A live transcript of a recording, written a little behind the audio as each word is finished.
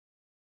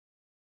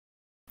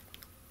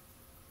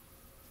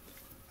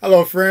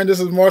Hello friend,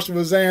 this is Marshall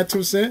with Zayin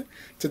 2 Cent.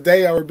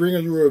 Today I will bring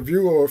you a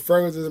review of a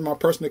fragrance in my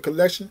personal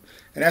collection.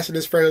 And actually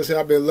this fragrance here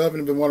I've been loving.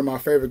 It's been one of my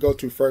favorite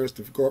go-to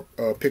fragrances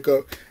to pick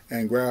up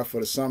and grab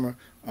for the summer.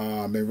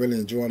 I've been really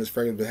enjoying this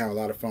fragrance. Been having a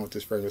lot of fun with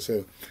this fragrance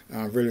here.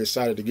 I'm really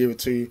excited to give it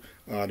to you,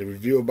 the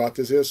review about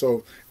this here.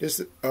 So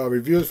this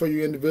review is for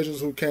you individuals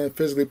who can't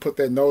physically put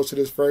their nose to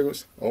this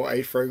fragrance or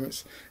a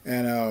fragrance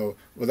and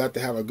would like to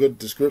have a good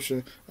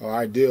description or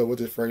idea of what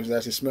this fragrance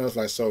actually smells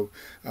like. So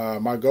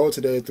my goal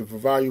today is to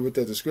provide you with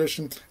that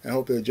description and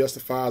hope it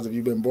justifies if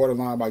you've been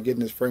borderline by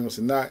getting this fragrance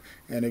or not,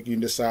 and if you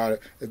can decide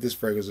if this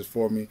fragrance is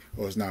for me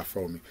or it's not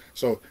for me.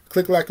 So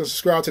click like and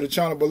subscribe to the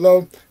channel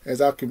below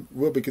as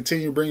will be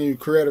continuing bringing you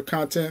creative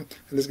content,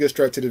 and let's get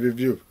straight to the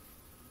review.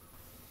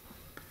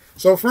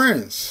 So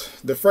friends,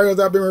 the fragrance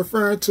I've been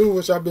referring to,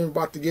 which I've been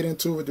about to get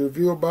into with the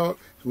review about,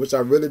 which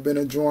I've really been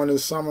enjoying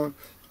this summer,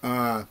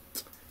 been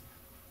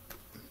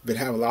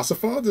having lots of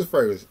fun with this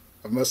fragrance.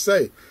 I must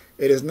say,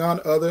 it is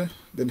none other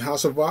than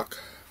Hacivat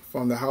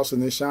from the house of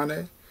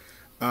Nishane.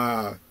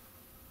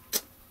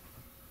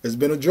 It's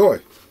been a joy.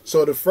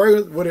 So the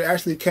fragrance, what it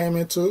actually came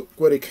into,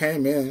 what it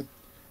came in,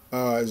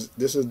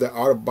 this is the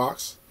outer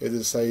box. It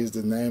just says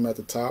the name at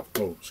the top.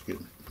 Oh, excuse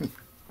me.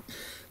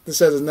 This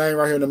says the name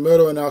right here in the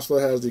middle, and also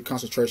has the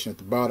concentration at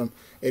the bottom.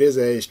 It is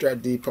a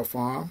Strat D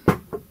Parfum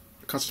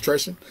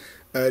concentration.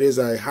 It is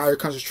a higher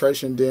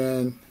concentration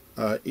than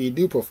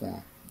ED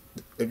Parfum.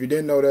 If you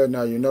didn't know that,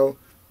 now you know.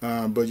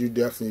 But you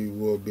definitely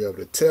will be able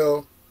to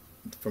tell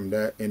from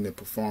that in the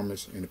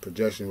performance and the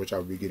projection, which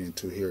I'll be getting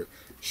to here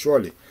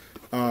shortly.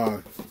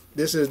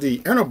 This is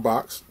the inner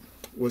box,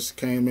 which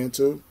came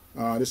into.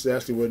 This is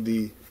actually where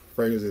the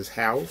fragrance is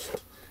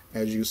housed.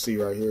 As you see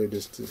right here,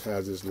 this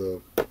has this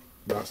little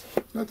box.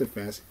 Nothing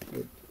fancy,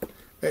 but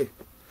hey,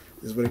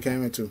 this is what it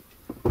came into.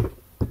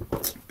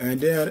 And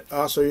then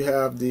also you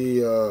have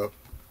the I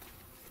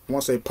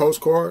want to say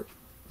postcard,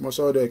 more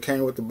so that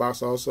came with the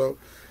box also.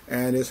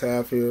 And this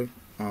half here,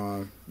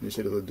 you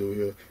see the little dude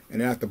here,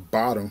 and then at the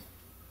bottom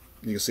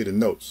you can see the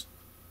notes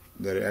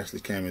that it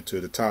actually came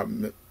into. The top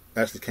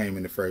actually came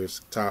in the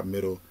fragrance, top,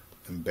 middle,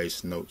 and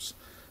base notes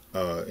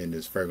in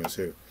this fragrance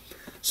here.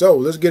 So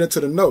let's get into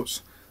the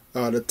notes.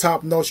 The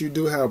top notes, you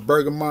do have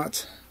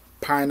bergamot,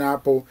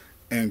 pineapple,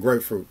 and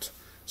grapefruit.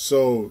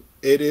 So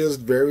it is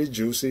very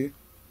juicy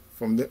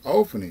from the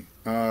opening.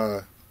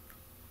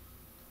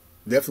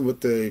 Definitely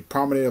with the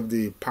prominence of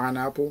the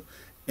pineapple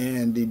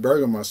and the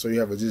bergamot. So you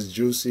have a just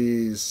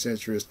juicy,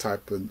 sensuous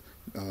type of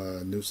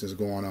nuisance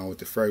going on with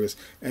the fragrance.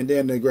 And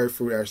then the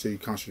grapefruit actually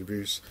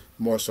contributes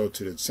more so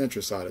to the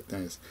sensuous side of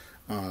things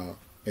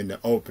in the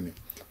opening.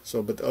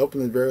 So, but the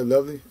opening is very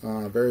lovely,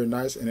 very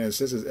nice. And then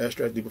since it's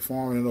Strat D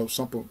Parfum, you know,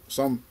 some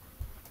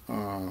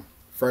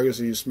fragrance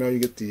you smell, you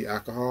get the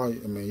alcohol.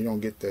 I mean, you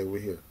don't get that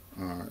with here.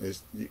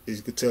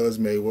 You can tell it's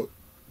made with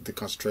the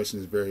concentration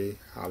is very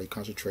highly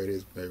concentrated.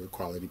 It's very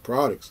quality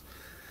products.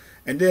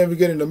 And then we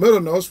get in the middle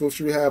notes, which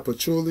we have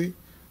patchouli,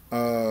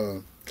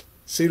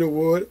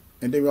 cedarwood,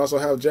 and then we also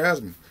have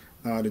jasmine.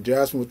 The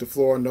jasmine with the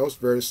floral notes,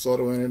 very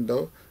subtle in it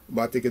though,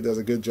 but I think it does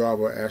a good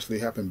job of actually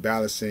helping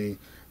balancing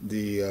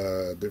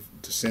the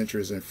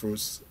sensuous and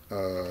fruits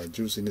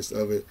juiciness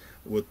of it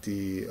with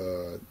the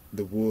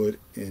wood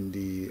and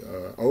the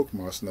oak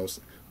moss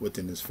notes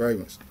within this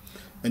fragrance.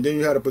 And then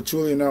you have the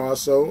patchouli now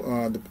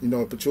also. You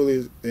know,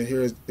 patchouli in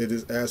here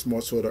adds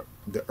more to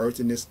the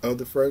earthiness of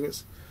the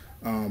fragrance,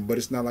 but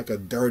it's not like a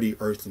dirty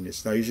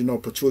earthiness. Now, as you know,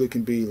 patchouli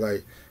can be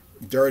like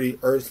dirty,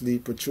 earthly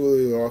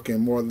patchouli, or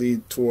can more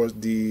lead towards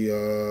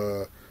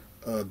the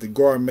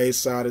gourmet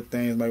side of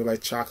things, maybe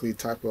like chocolate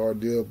type of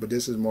ordeal. But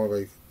this is more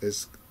of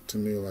it's to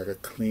me like a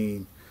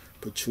clean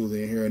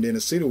patchouli in here. And then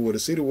the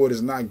cedarwood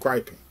is not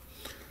griping.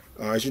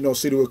 As you know,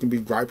 cedarwood can be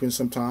griping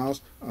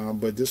sometimes,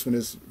 but this one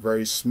is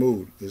very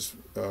smooth. It's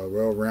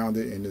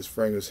well-rounded in this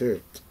fragrance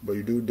here, but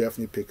you do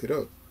definitely pick it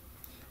up.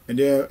 And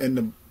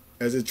then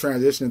as it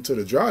transitions to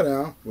the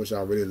drawdown, which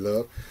I really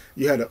love,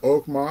 you have the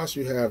oak moss,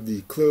 you have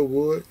the clear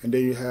wood, and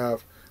then you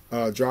have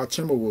dry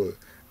timber wood.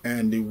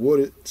 And the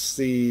wooded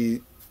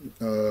seed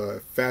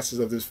facets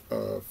of this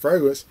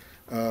fragrance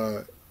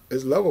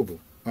is lovable.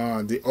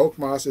 The oak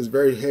moss is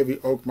very heavy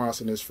oak moss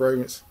in this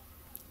fragrance,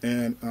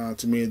 and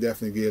to me it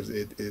definitely gives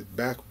it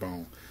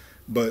backbone.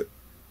 But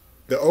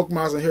the oak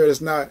moss in here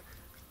is not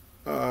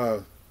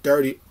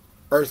dirty,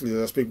 earthly,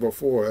 as I speak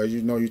before. As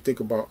you know, you think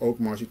about oak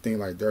moss, you think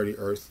like dirty,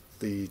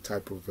 earthly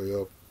type of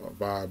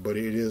vibe, but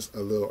it is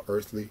a little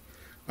earthly.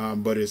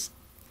 But it's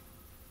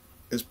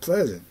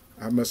pleasant.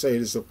 I must say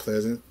it is a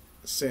pleasant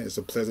scent. It's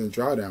a pleasant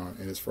drawdown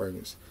in this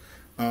fragrance.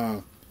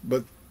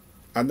 But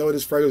I know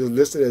this fragrance is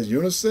listed as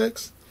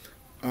unisex.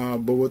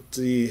 But with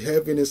the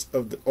heaviness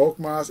of the oak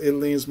moss, it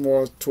leans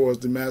more towards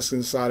the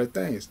masculine side of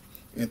things.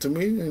 And to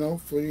me, you know,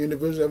 for you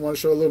individuals that want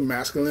to show a little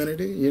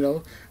masculinity, you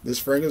know, this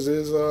fragrance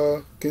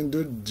can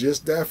do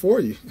just that for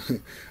you,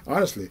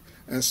 honestly.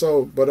 And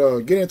so, but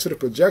getting into the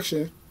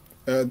projection,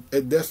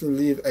 it definitely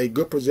leaves a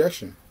good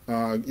projection.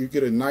 You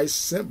get a nice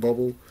scent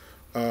bubble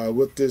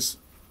with this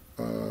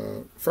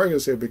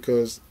fragrance here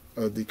because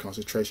of the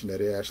concentration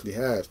that it actually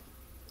has.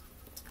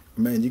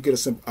 man, you get a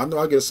simple. I know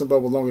I get a scent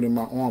bubble longer than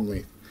my arm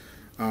length.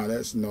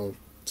 That's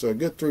so a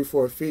good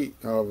 3-4 feet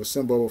of a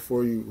scent bubble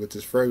for you with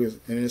this fragrance,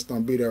 and it's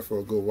gonna be there for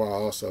a good while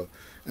also.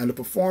 And the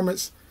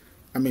performance,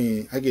 I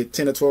mean, I get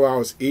 10 to 12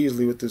 hours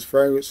easily with this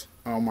fragrance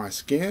on my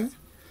skin,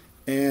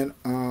 and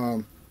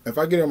if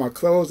I get it on my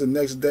clothes, the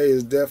next day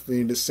is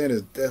definitely, the scent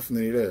is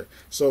definitely there.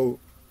 So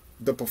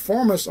the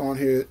performance on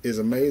here is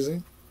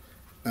amazing.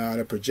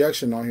 The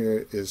projection on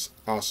here is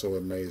also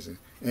amazing.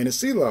 And the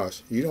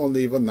silage, you don't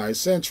leave a nice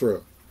scent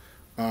trail.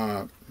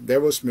 They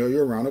will smell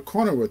you around the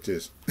corner with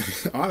this,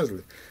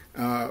 honestly.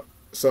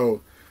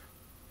 So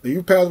if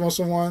you pass on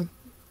someone,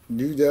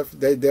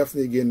 they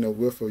definitely getting a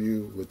whiff of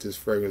you with this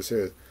fragrance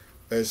here.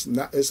 It's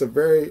not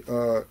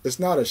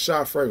a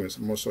shy fragrance,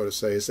 I'm sort of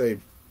say. It's a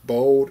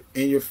bold,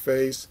 in your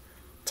face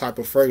type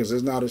of fragrance.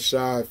 It's not a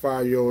shy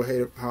 5-year-old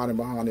hiding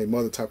behind their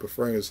mother type of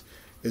fragrance.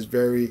 It's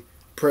very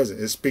present.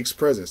 It speaks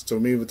presence. To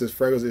me, with this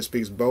fragrance, it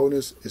speaks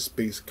boldness, it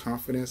speaks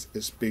confidence,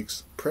 it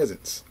speaks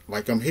presence.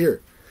 Like I'm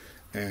here.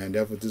 And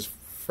that's what this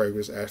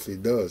fragrance actually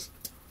does.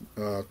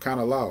 Kind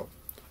of loud.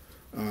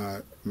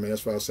 I mean,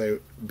 that's why I say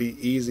be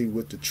easy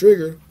with the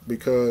trigger,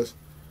 because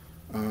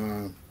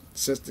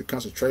since the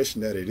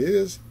concentration that it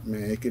is,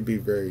 man, it can be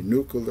very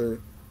nuclear,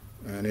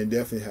 and it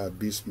definitely have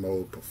beast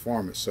mode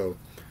performance. So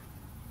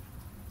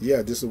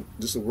yeah, this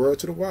is a word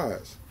to the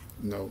wise.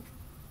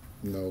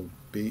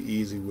 Be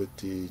easy with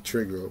the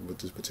trigger with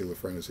this particular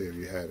fragrance here if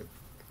you have it.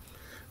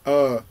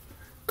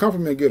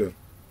 Compliment getter.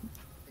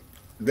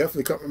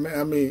 Definitely compliment.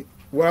 I mean,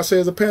 what I say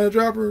is a panty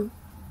dropper,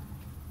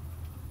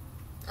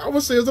 I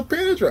would say it's a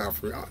panty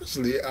dropper.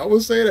 Honestly, I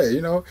would say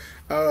that.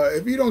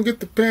 If you don't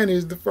get the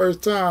panties the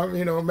first time,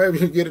 maybe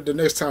you get it the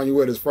next time you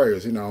wear this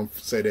fragrance. I don't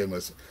say that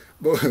much.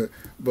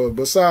 But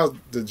besides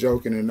the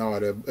joking and all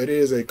that, it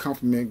is a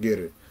compliment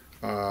getter.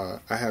 I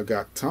have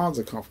got tons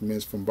of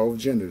compliments from both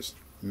genders,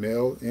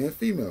 male and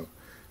female.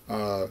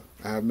 I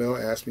have male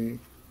ask me,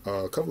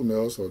 a couple of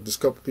males, or just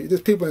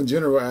people in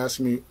general ask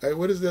me, hey,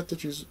 what is that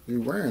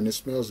you're wearing? It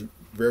smells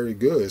very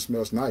good. It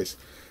smells nice.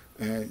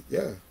 And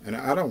yeah, and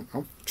I'm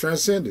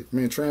transcendent. I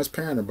mean,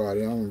 transparent about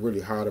it. I'm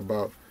really hot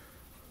about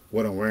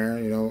what I'm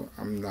wearing.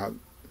 I'm not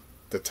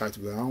the type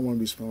of, I don't want to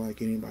be smelling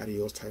like anybody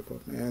else type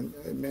of man.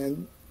 Hey,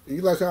 man,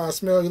 you like how I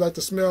smell? You like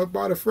to smell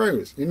body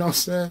fragrance. You know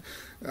what I'm saying?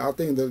 I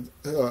think that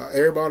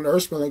everybody on the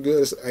earth smelling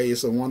good.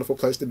 It's a wonderful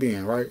place to be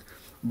in, right?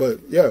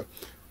 But yeah,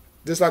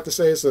 just like to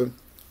say it's an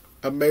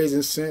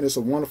amazing scent. It's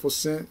a wonderful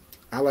scent.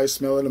 I like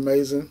smelling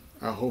amazing.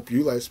 I hope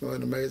you like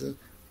smelling amazing.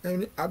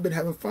 And I've been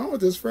having fun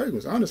with this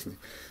fragrance, honestly.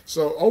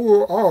 So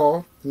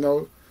overall,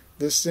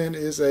 this scent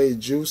is a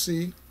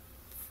juicy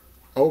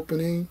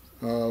opening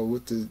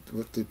with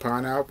the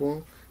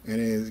pineapple,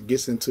 and it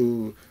gets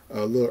into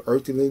a little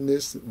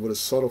earthiness with a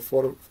subtle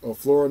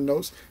floral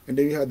notes, and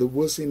then you have the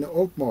woody and the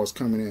oak moss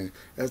coming in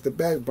as the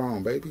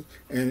backbone, baby.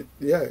 And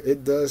yeah,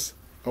 it does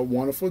a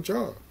wonderful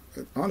job.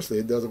 Honestly,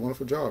 it does a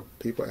wonderful job.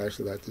 People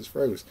actually like this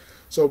fragrance.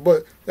 So,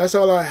 but that's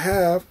all I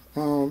have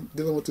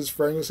dealing with this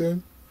fragrance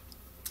here.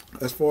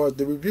 As far as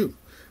the review,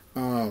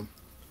 yeah,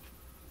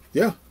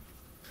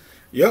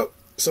 yep.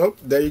 So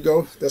there you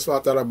go. That's what I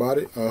thought about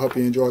it. I hope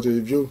you enjoyed the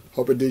review.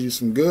 Hope it did you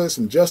some good,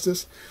 some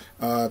justice.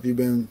 If you've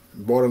been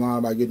borderline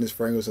about getting this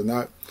fragrance or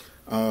not,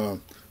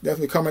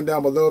 definitely comment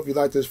down below if you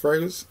like this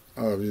fragrance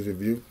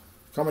review.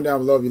 Comment down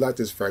below if you like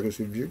this fragrance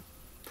review,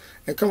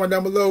 and comment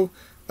down below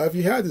if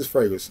you had this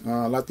fragrance.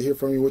 I'd like to hear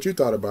from you what you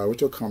thought about it,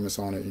 what your comments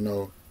on it.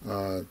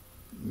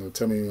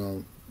 Tell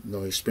me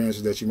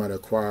experiences that you might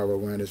acquire while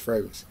wearing this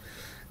fragrance.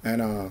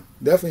 And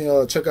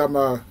definitely check out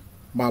my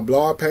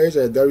blog page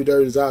at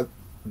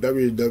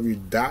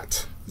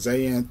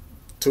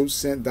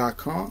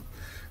www.zayin2cent.com.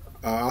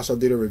 I also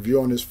did a review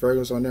on this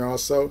fragrance on there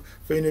also.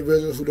 For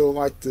individuals who don't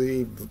like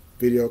the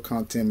video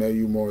content, maybe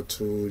you more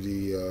to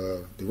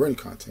the written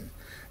content.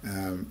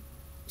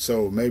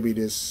 So maybe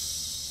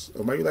this,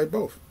 or maybe you like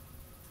both.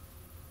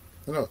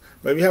 I don't know.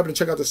 Maybe you happen to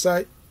check out the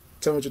site.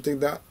 Tell me what you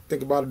think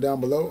about it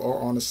down below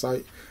or on the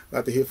site. I'd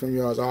like to hear from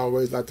you as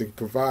always. I'd like to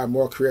provide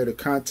more creative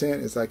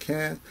content as I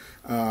can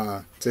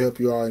to help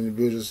you all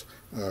individuals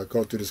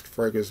go through this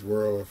fragrance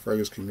world,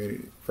 fragrance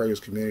community.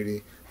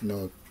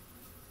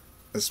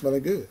 It's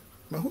smelling good.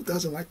 Man, who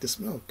doesn't like to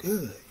smell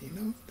good?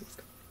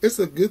 It's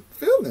a good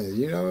feeling.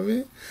 You know what I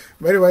mean?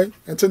 But anyway,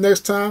 until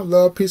next time,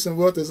 love, peace, and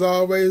wealth as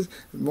always.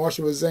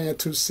 Marshall with Zayin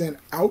 2 Cent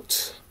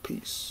out.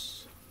 Peace.